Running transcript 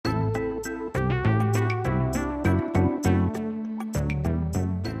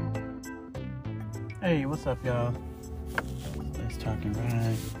Hey, what's up, y'all? Let's Talking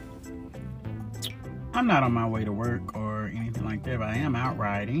Ride. I'm not on my way to work or anything like that, but I am out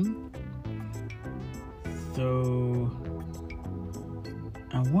riding. So,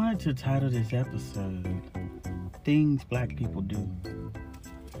 I wanted to title this episode, Things Black People Do.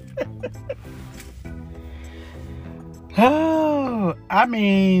 Oh, I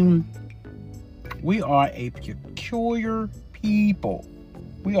mean, we are a peculiar people.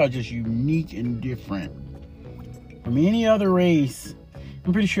 We are just unique and different from any other race.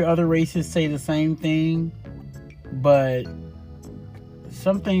 I'm pretty sure other races say the same thing, but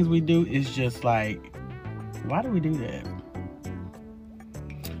some things we do is just like, why do we do that?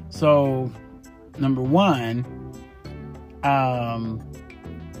 So, number one,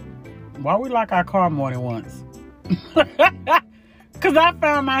 why we lock our car more than once? Because I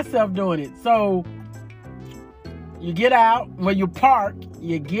found myself doing it. So, you get out, when you park,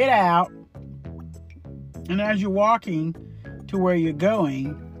 you get out, and as you're walking to where you're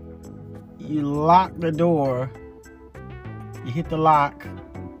going, you lock the door, you hit the lock,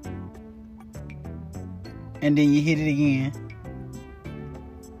 and then you hit it again,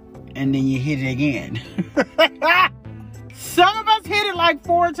 and then you hit it again. Some of us hit it like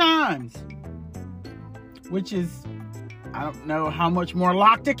 4 times, which is, I don't know how much more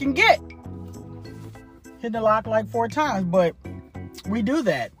locked it can get. Hit the lock like 4 times, but we do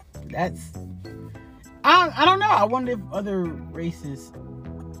that. That's, I don't know. I wonder if other races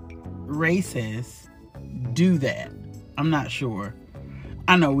do that. I'm not sure.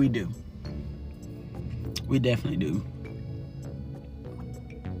 I know we do. We definitely do.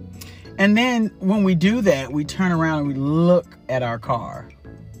 And then when we do that, we turn around and we look at our car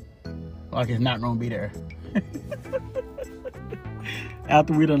like it's not going to be there.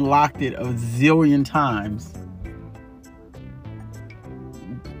 After we done locked it a zillion times.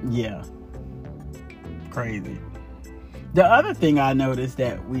 Yeah. Crazy. The other thing I noticed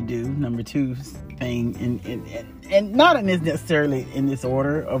that we do, number 2 thing, and not in this necessarily in this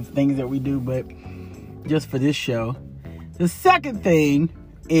order of things that we do, but just for this show. The second thing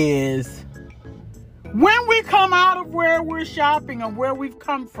is when we come out of where we're shopping or where we've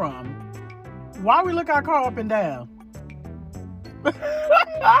come from, why we look our car up and down?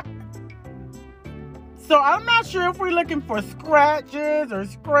 So I'm not sure if we're looking for scratches or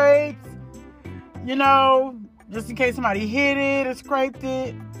scrapes, you know, just in case somebody hit it or scraped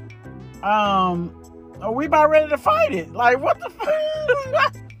it. Are we about ready to fight it? Like, what the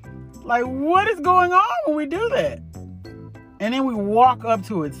fuck? Like, what is going on when we do that? And then we walk up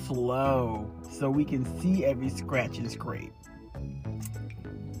to it slow so we can see every scratch and scrape.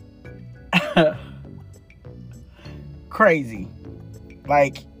 Crazy.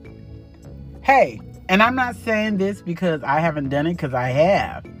 Like, hey, and I'm not saying this because I haven't done it, because I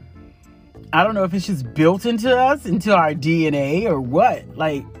have. I don't know if it's just built into us, into our DNA or what.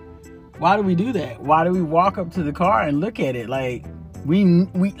 Like, why do we do that? Why do we walk up to the car and look at it like we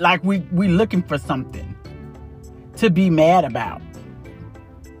looking for something to be mad about?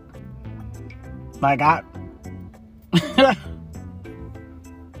 Like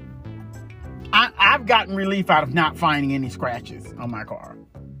I've gotten relief out of not finding any scratches on my car.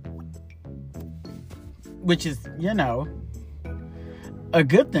 Which is, you know, a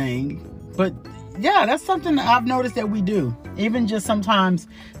good thing. But yeah, that's something that I've noticed that we do. Even just sometimes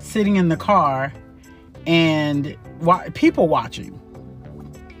sitting in the car and people watching.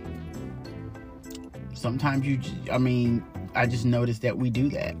 Sometimes I just noticed that we do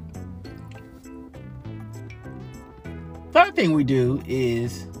that. The other thing we do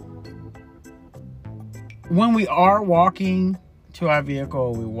is when we are walking to our vehicle,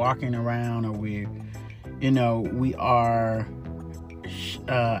 or we're walking around, or we are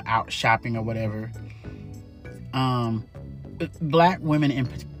out shopping or whatever, black women in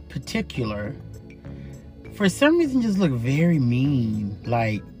particular, for some reason, just look very mean.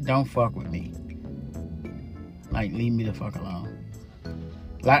 Like, don't fuck with me. Like, leave me the fuck alone.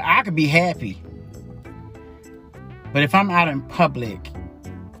 Like, I could be happy, but if I'm out in public,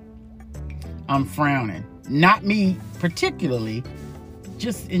 I'm frowning. Not me particularly,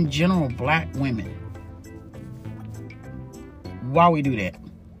 just in general, black women. Why we do that?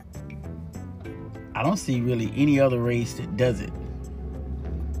 I don't see really any other race that does it.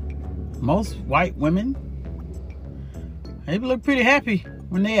 Most white women, they look pretty happy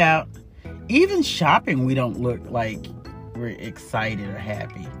when they out. Even shopping, we don't look like we're excited or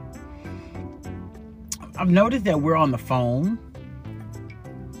happy. I've noticed that we're on the phone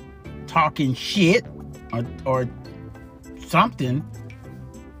talking shit or something,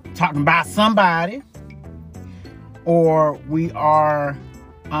 talking about somebody, or we are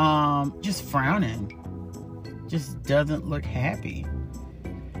just frowning. just doesn't look happy.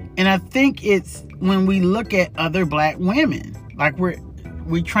 And I think it's when we look at other black women, like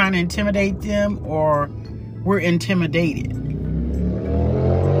we trying to intimidate them, or we're intimidated.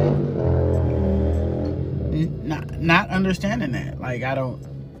 Not understanding that. Like, I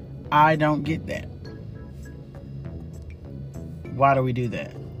don't get that. Why do we do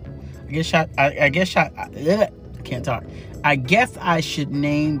that? I can't talk. I guess I should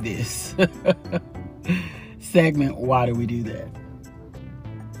name this segment, why do we do that?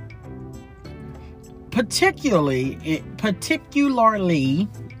 Particularly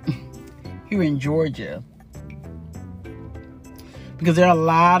here in Georgia, because there are a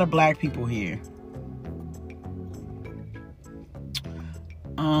lot of black people here.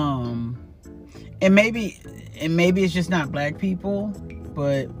 And maybe it's just not black people,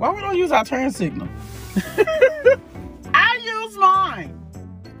 but why we don't use our turn signal? I use mine,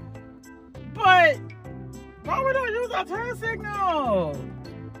 but why we don't use our turn signal?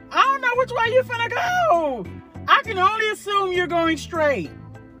 I don't know which way you finna go. I can only assume you're going straight,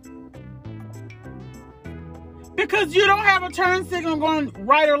 because you don't have a turn signal going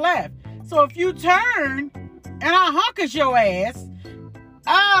right or left. So if you turn and I honk at your ass,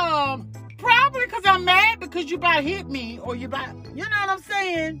 probably because I'm mad because you about hit me, or you know what I'm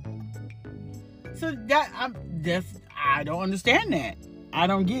saying? So I don't understand that. I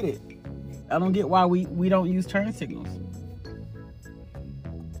don't get it. I don't get why we don't use turn signals.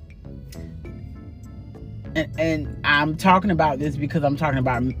 And I'm talking about this because I'm talking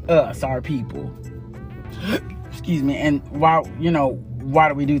about us, our people. Excuse me. And why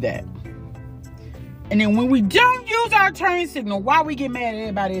do we do that? And then when we don't use our turn signal, why we get mad at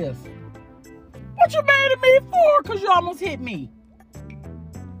everybody else? What you mad at me for? Because you almost hit me.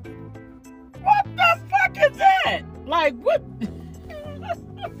 What the fuck is that? Like, what?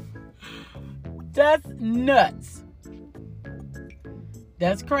 That's nuts.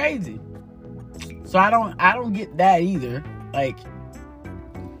 That's crazy. So I don't get that either. Like,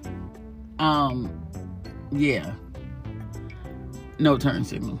 yeah. No turn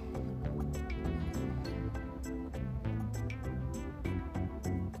signal.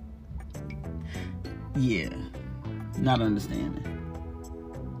 Yeah. Not understanding.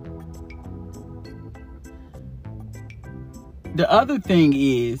 The other thing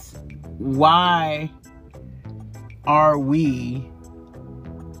is, why are we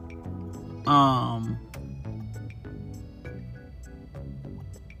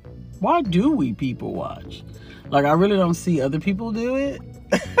why do we people watch? Like, I really don't see other people do it.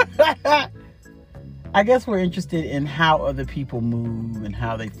 I guess we're interested in how other people move and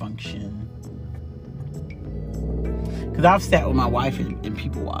how they function. Because I've sat with my wife and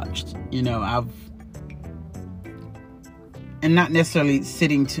people watched. You know, and not necessarily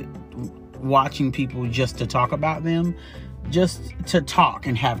watching people just to talk about them, just to talk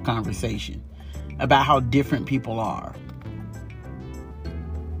and have conversation about how different people are.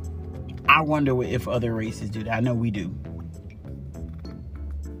 I wonder if other races do that. I know we do.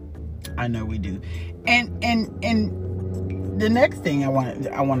 And the next thing I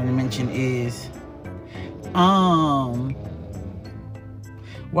wanted to mention is,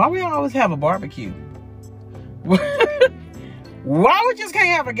 why we always have a barbecue? Why we just can't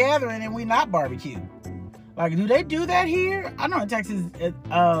have a gathering and we not barbecue? Like, do they do that here? I know in Texas,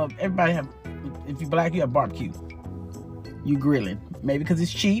 everybody if you're black, you have barbecue. You grilling. Maybe because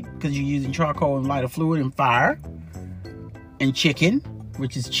it's cheap, because you're using charcoal and lighter fluid and fire. And chicken,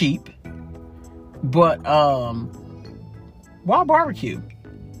 which is cheap. But, why barbecue?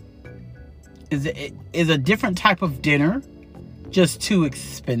 Is a different type of dinner just too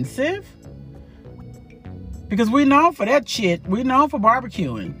expensive? Because we're known for that shit. We're known for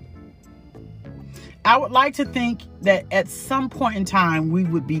barbecuing. I would like to think that at some point in time, we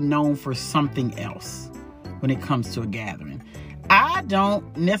would be known for something else when it comes to a gathering. I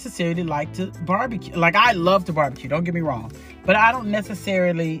don't necessarily like to barbecue. Like, I love to barbecue, don't get me wrong. But I don't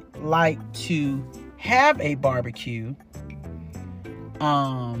necessarily like to have a barbecue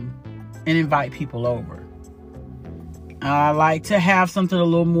and invite people over. I like to have something a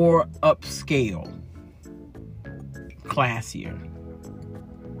little more upscale, classier.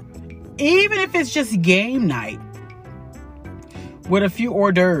 Even if it's just game night with a few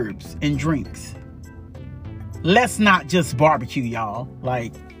hors d'oeuvres and drinks. Let's not just barbecue, y'all.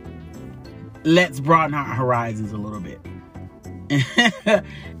 Like, let's broaden our horizons a little bit.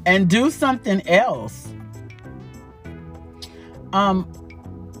 And do something else.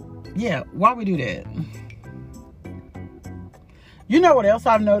 Yeah, why we do that? You know what else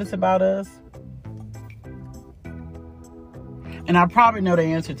I've noticed about us? and I probably know the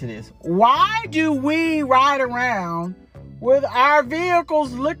answer to this. Why do we ride around with our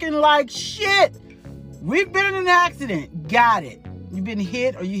vehicles looking like shit? We've been in an accident. Got it. You've been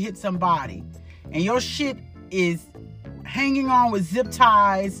hit or you hit somebody. And your shit is hanging on with zip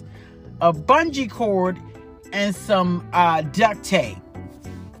ties, a bungee cord, and some duct tape.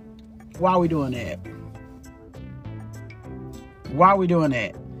 Why are we doing that? Why are we doing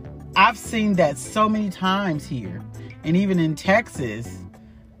that? I've seen that so many times here. And even in Texas,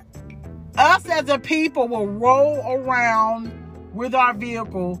 us as a people will roll around with our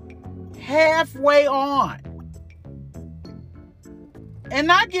vehicle halfway on and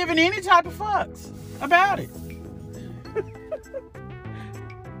not giving any type of fucks about it.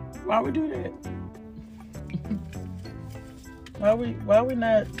 Why we do that? Why we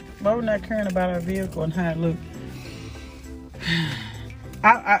not caring about our vehicle and how it looks?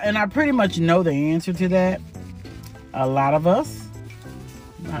 I pretty much know the answer to that. A lot of us,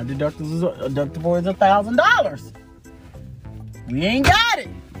 our deductible is $1,000. We ain't got it.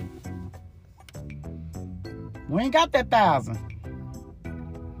 We ain't got that $1,000.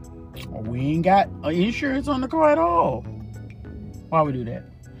 Or we ain't got insurance on the car at all. Why we do that?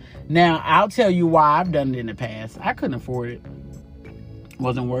 Now, I'll tell you why I've done it in the past. I couldn't afford it.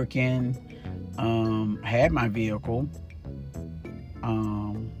 Wasn't working. Had my vehicle.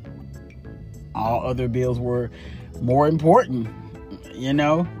 All other bills were more important,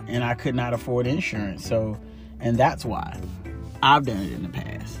 and I could not afford insurance. So, and that's why I've done it in the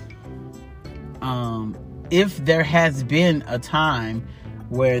past. If there has been a time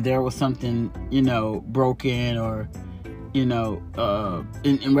where there was something, broken or,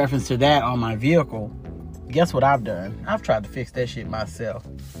 in reference to that on my vehicle, guess what I've done? I've tried to fix that shit myself.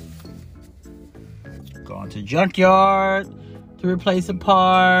 Gone to junkyard to replace a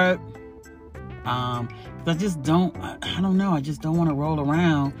part. I just don't, I don't know. I just don't want to roll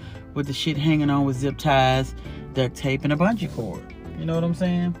around with the shit hanging on with zip ties, duct tape, and a bungee cord. You know what I'm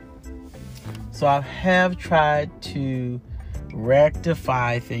saying? So I have tried to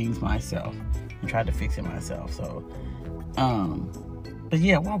rectify things myself and tried to fix it myself. So, but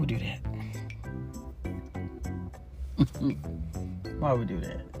yeah, why would we do that? Why would we do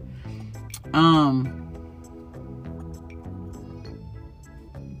that?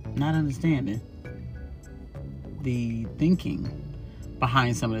 Not understanding the thinking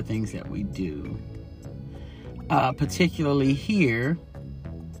behind some of the things that we do. Particularly here.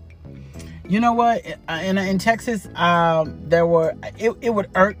 You know what? In Texas, it would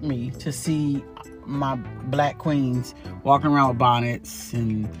irk me to see my black queens walking around with bonnets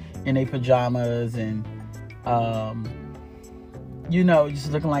and in their pajamas and,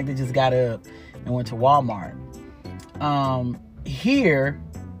 just looking like they just got up and went to Walmart. Here,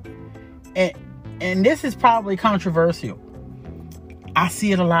 and this is probably controversial, I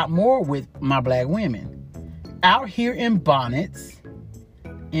see it a lot more with my black women out here in bonnets,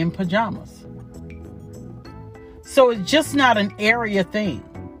 in pajamas. So it's just not an area thing.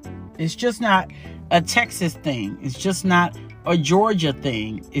 It's just not a Texas thing. It's just not a Georgia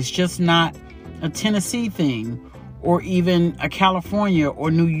thing. It's just not a Tennessee thing, or even a California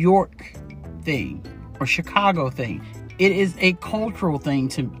or New York thing or Chicago thing. It is a cultural thing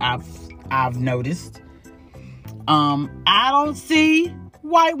I've noticed. I don't see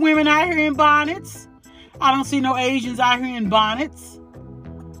white women out here in bonnets. I don't see no Asians out here in bonnets.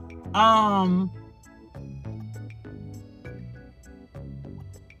 And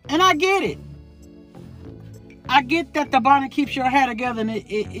I get it. I get that the bonnet keeps your hair together, and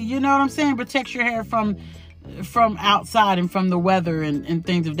it you know what I'm saying, protects your hair from outside and from the weather and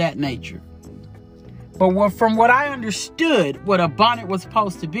things of that nature. But from what I understood, what a bonnet was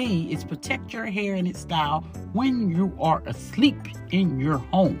supposed to be is protect your hair and its style when you are asleep in your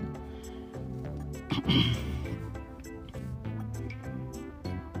home.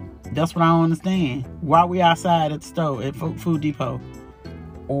 That's what I don't understand. Why we outside at the store, at Food Depot,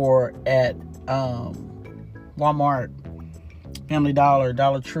 or at Walmart, Family Dollar,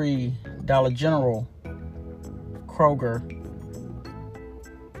 Dollar Tree, Dollar General, Kroger,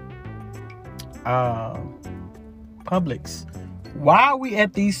 Publix. Why are we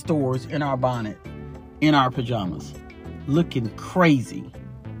at these stores in our bonnet, in our pajamas, looking crazy?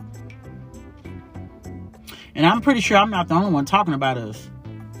 And I'm pretty sure I'm not the only one talking about us.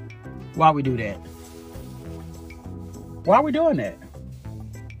 Why we do that? Why are we doing that?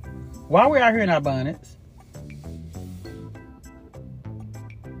 Why are we out here in our bonnets?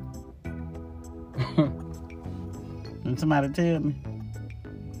 Can somebody tell me?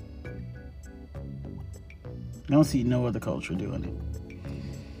 I don't see no other culture doing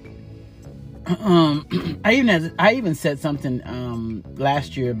it. I even said something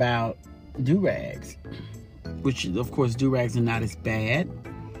last year about do-rags, which of course do-rags are not as bad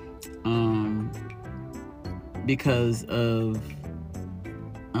because of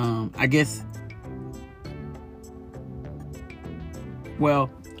I guess,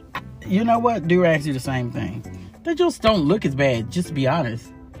 well, you know what, do-rags do the same thing. They just don't look as bad, just to be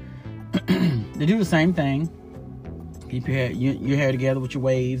honest. They do the same thing. Keep your hair together with your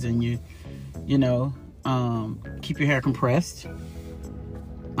waves, and you know, keep your hair compressed.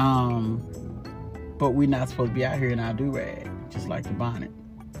 But we're not supposed to be out here in our do-rag, just like the bonnet.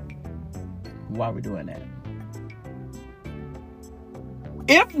 Why are we doing that?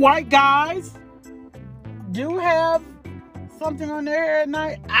 If white guys do have something on their hair at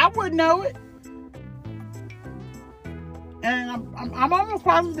night, I would know it. And I'm almost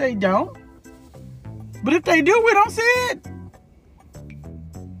positive they don't. But if they do, we don't see it.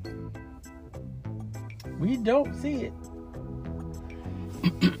 We don't see it.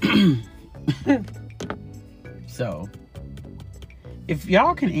 So, if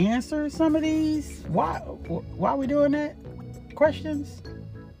y'all can answer some of these, why are we doing that? Questions?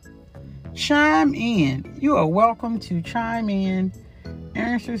 Chime in. You are welcome to chime in,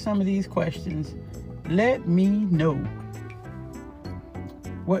 answer some of these questions. Let me know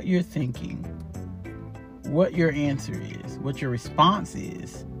what you're thinking, what your answer is, what your response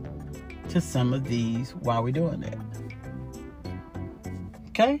is to some of these while we're doing that.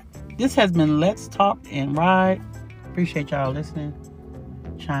 Okay? This has been Let's Talk and Ride. Appreciate y'all listening,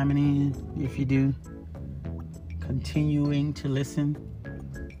 chiming in. If you do, continuing to listen.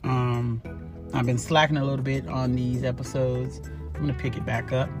 I've been slacking a little bit on these episodes. I'm gonna pick it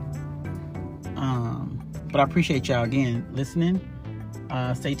back up. But I appreciate y'all again listening.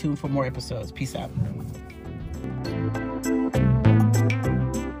 Stay tuned for more episodes. Peace out.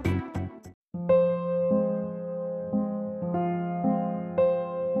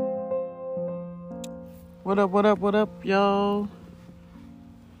 What up, y'all?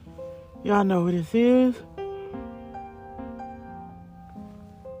 Y'all know who this is.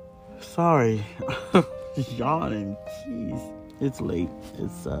 Sorry. Just yawning. Jeez. It's late.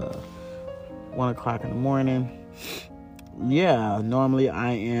 It's 1 o'clock in the morning. Yeah, normally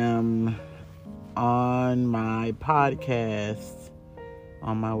I am on my podcast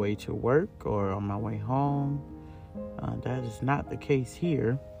on my way to work or on my way home. That is not the case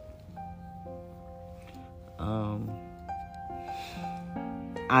here.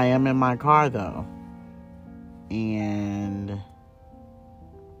 I am in my car though, and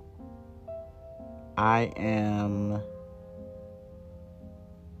I am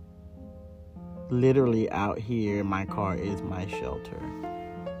literally out here. My car is my shelter.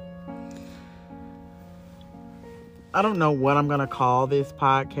 I don't know what I'm gonna call this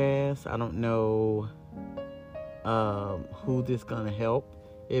podcast. I don't know who this gonna help.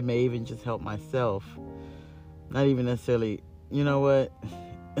 It may even just help myself. Not even necessarily, you know what?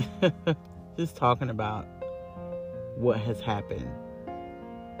 Just talking about what has happened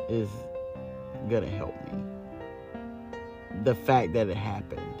is gonna help me. The fact that it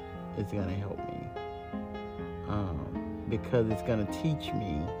happened is gonna help me. Because it's gonna teach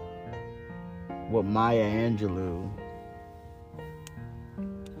me what Maya Angelou,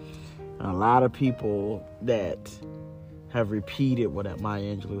 a lot of people that have repeated what Maya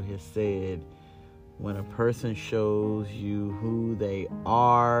Angelou has said: when a person shows you who they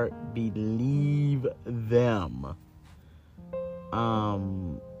are, believe them.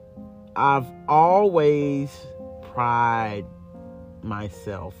 I've always prided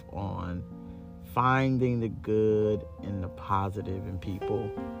myself on finding the good and the positive in people.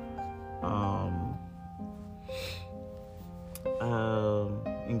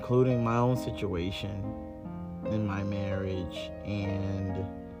 Including my own situation in my marriage, and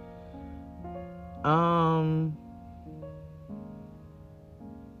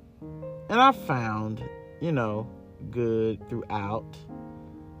I found, good throughout.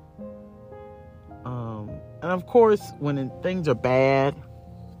 And of course, when things are bad,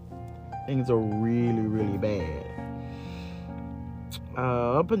 things are really, really bad.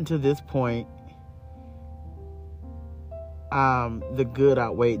 Up until this point, the good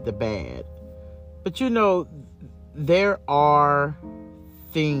outweighed the bad. But there are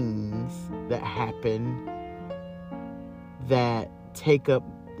things that happen that take up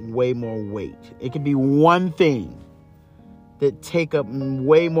way more weight. It could be one thing that take up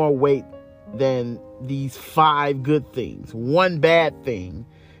way more weight than these 5 good things. One bad thing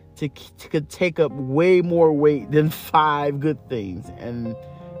could take up way more weight than 5 good things. And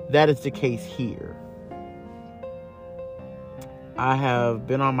that is the case here. I have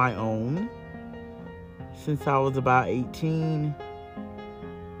been on my own since I was about 18.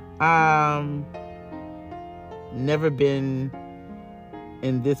 Never been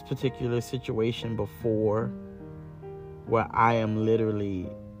in this particular situation before, where I am literally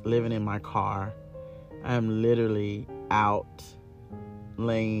living in my car. I am literally out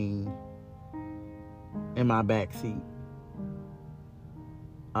laying in my back seat,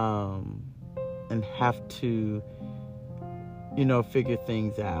 and have to, figure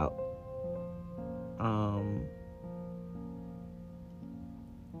things out.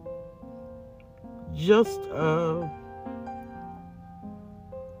 Just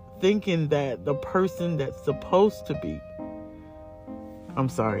thinking that the person that's supposed to be,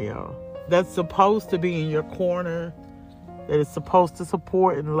 that's supposed to be in your corner, that is supposed to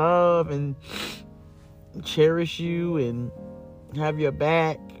support and love and cherish you and have your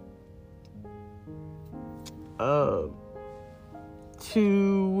back,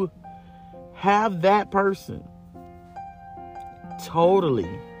 to have that person totally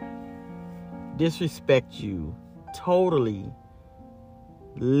disrespect you, totally,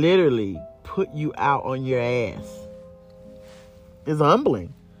 literally put you out on your ass, is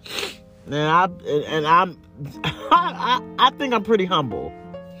humbling. And I think I'm pretty humble,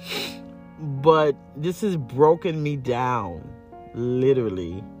 but this has broken me down,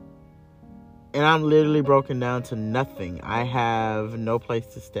 literally. And I'm literally broken down to nothing. I have no place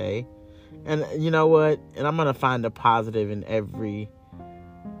to stay. And you know what? And I'm going to find the positive in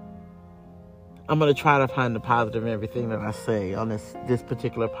I'm going to try to find the positive in everything that I say on this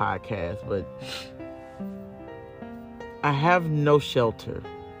particular podcast. But I have no shelter,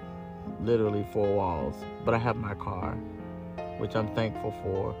 literally 4 walls. But I have my car, which I'm thankful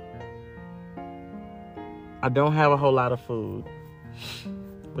for. I don't have a whole lot of food,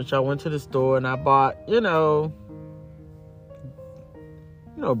 which I went to the store and I bought,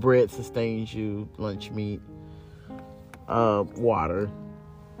 bread sustains you, lunch meat, water.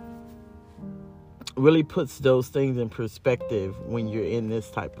 Really puts those things in perspective when you're in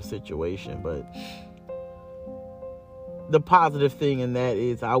this type of situation. But the positive thing in that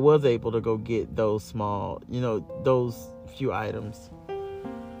is I was able to go get those small, those few items.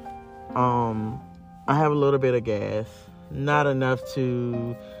 I have a little bit of gas, not enough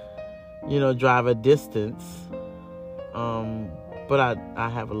to, drive a distance. But I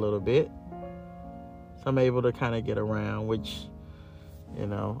have a little bit. So I'm able to kind of get around, which,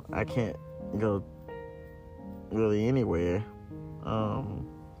 I can't go really anywhere. I'm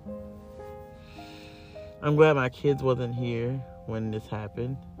glad my kids wasn't here when this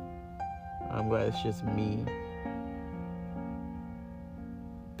happened. I'm glad it's just me.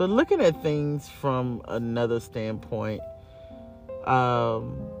 But looking at things from another standpoint,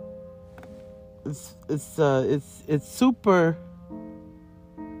 it's super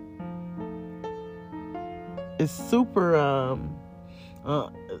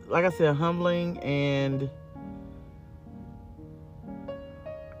like I said, humbling, and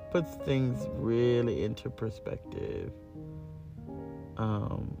puts things really into perspective.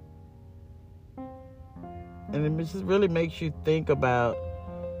 And it just really makes you think about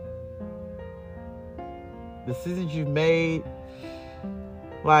the decisions you've made.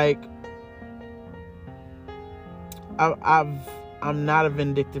 Like, I'm not a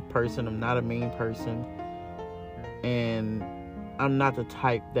vindictive person. I'm not a mean person. And I'm not the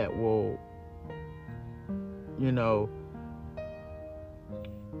type that will,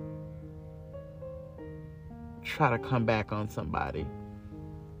 try to come back on somebody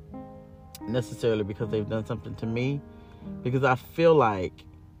necessarily because they've done something to me, because I feel like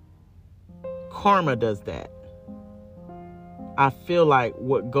karma does that. I feel like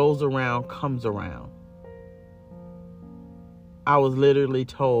what goes around comes around. I was literally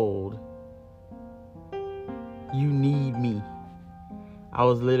told, you need me. I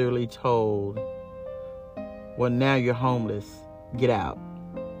was literally told, well, now you're homeless, get out.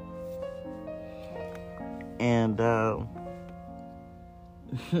 And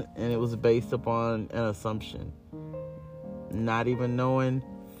and it was based upon an assumption, not even knowing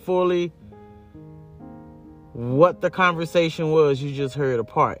fully what the conversation was. You just heard a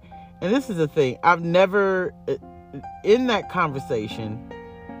part. And this is the thing, I've never, in that conversation,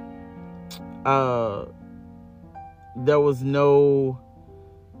 there was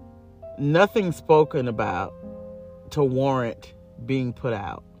nothing spoken about to warrant being put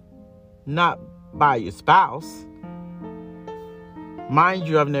out. Not by your spouse. Mind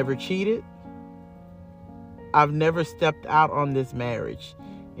you, I've never cheated. I've never stepped out on this marriage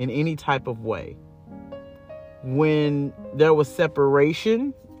in any type of way. When there was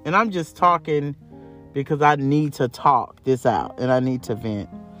separation, and I'm just talking because I need to talk this out and I need to vent.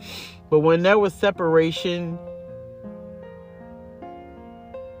 But when there was separation,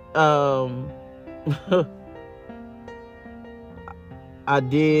 I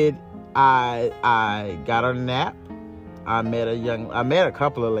got on an app. I met a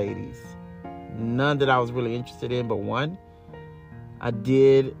couple of ladies. None that I was really interested in, but one. I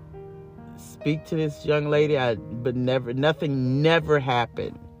did speak to this young lady, but nothing never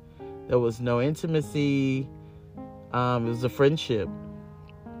happened. There was no intimacy. It was a friendship.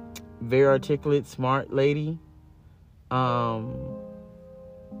 Very articulate, smart lady.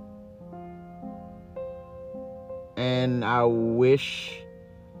 And I wish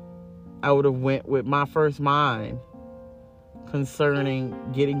I would have went with my first mind concerning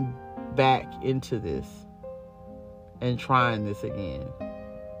getting back into this and trying this again.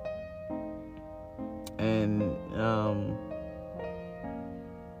 And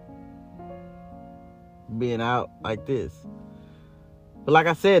being out like this. But like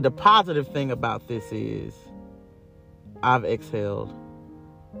I said, the positive thing about this is I've exhaled.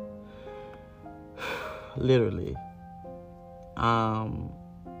 Literally.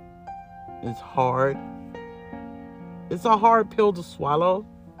 It's hard. It's a hard pill to swallow,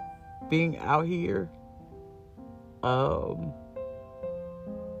 being out here.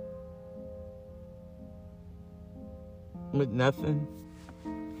 With nothing.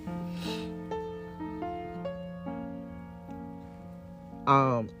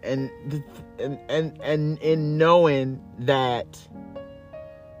 And in knowing that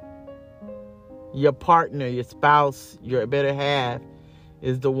your partner, your spouse, your better half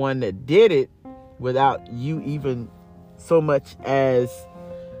is the one that did it without you even so much as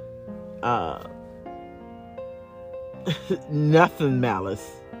nothing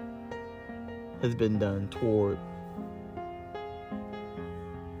malice has been done toward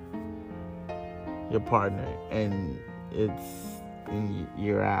your partner, and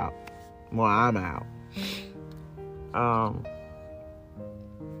you're out. Well, I'm out.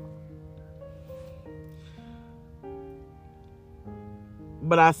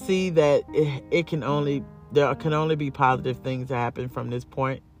 But I see that there can only be positive things that happen from this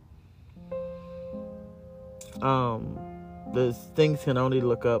point. Those things can only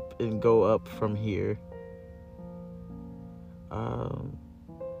look up and go up from here.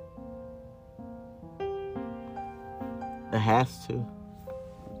 It has to.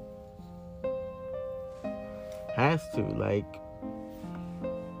 Like,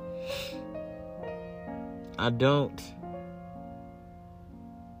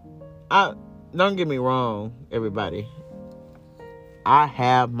 don't get me wrong, everybody. I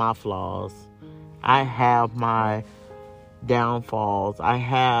have my flaws. I have my downfalls. I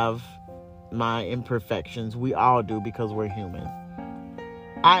have my imperfections. We all do, because we're human.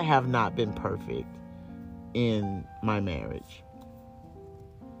 I have not been perfect in my marriage.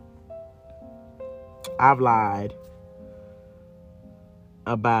 I've lied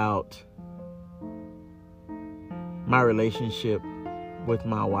about my relationship with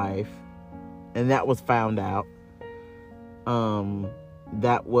my wife, and that was found out.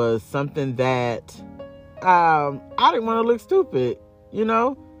 That was something that I didn't want to look stupid, you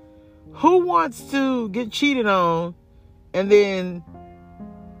know? Who wants to get cheated on and then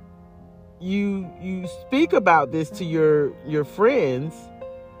you speak about this to your friends,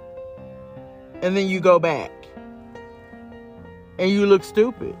 and then you go back and you look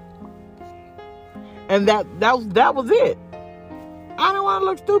stupid? And that was it. I don't want to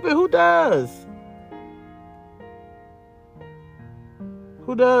look stupid. Who does?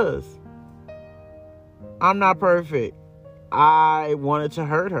 Who does? I'm not perfect. I wanted to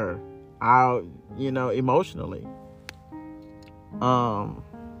hurt her. Emotionally.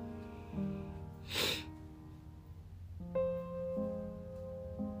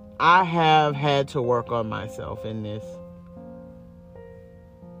 I have had to work on myself in this.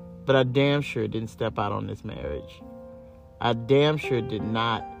 But I damn sure didn't step out on this marriage. I damn sure did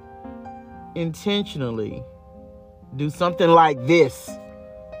not intentionally do something like this.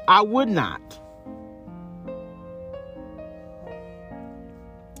 I would not.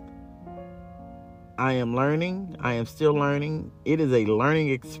 I am learning. I am still learning. It is a learning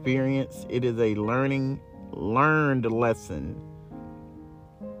experience. It is a learned lesson.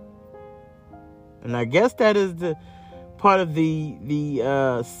 And I guess that is the part of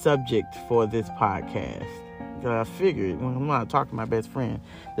the subject for this podcast. I figured when I'm talking to my best friend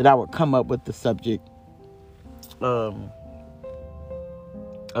that I would come up with the subject of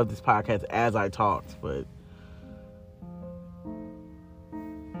this podcast as I talked. But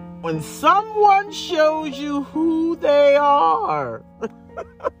when someone shows you who they are,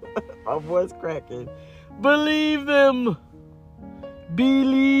 my voice cracking, believe them.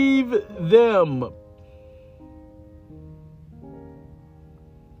 Believe them.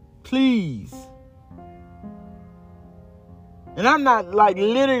 Please. And I'm not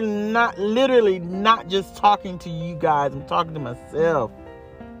literally not just talking to you guys. I'm talking to myself.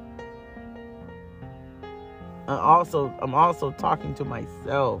 I'm also talking to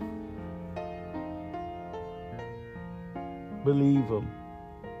myself. Believe them.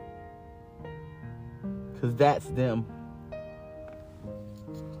 Because that's them.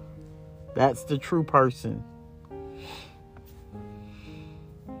 That's the true person.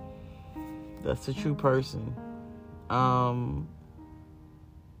 That's the true person. I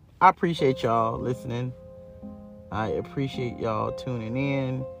appreciate y'all listening. I appreciate y'all tuning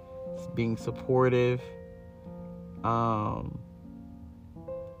in, being supportive, and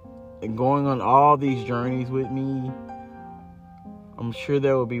going on all these journeys with me. I'm sure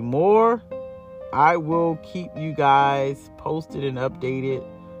there will be more. I will keep you guys posted and updated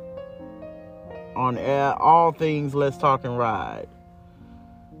on all things Let's Talk and Ride.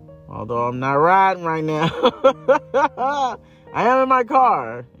 Although I'm not riding right now. I am in my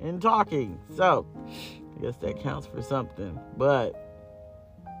car and talking. So, I guess that counts for something. But,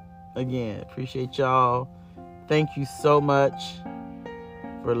 again, appreciate y'all. Thank you so much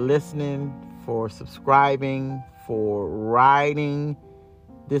for listening, for subscribing, for riding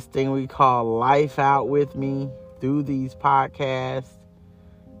this thing we call life out with me through these podcasts.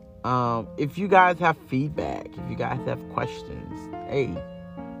 If you guys have feedback, if you guys have questions, hey,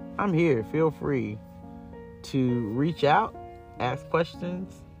 I'm here. Feel free to reach out, ask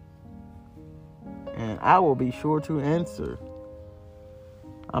questions, and I will be sure to answer.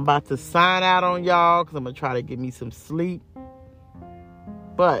 I'm about to sign out on y'all because I'm going to try to get me some sleep.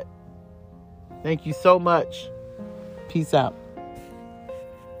 But thank you so much. Peace out.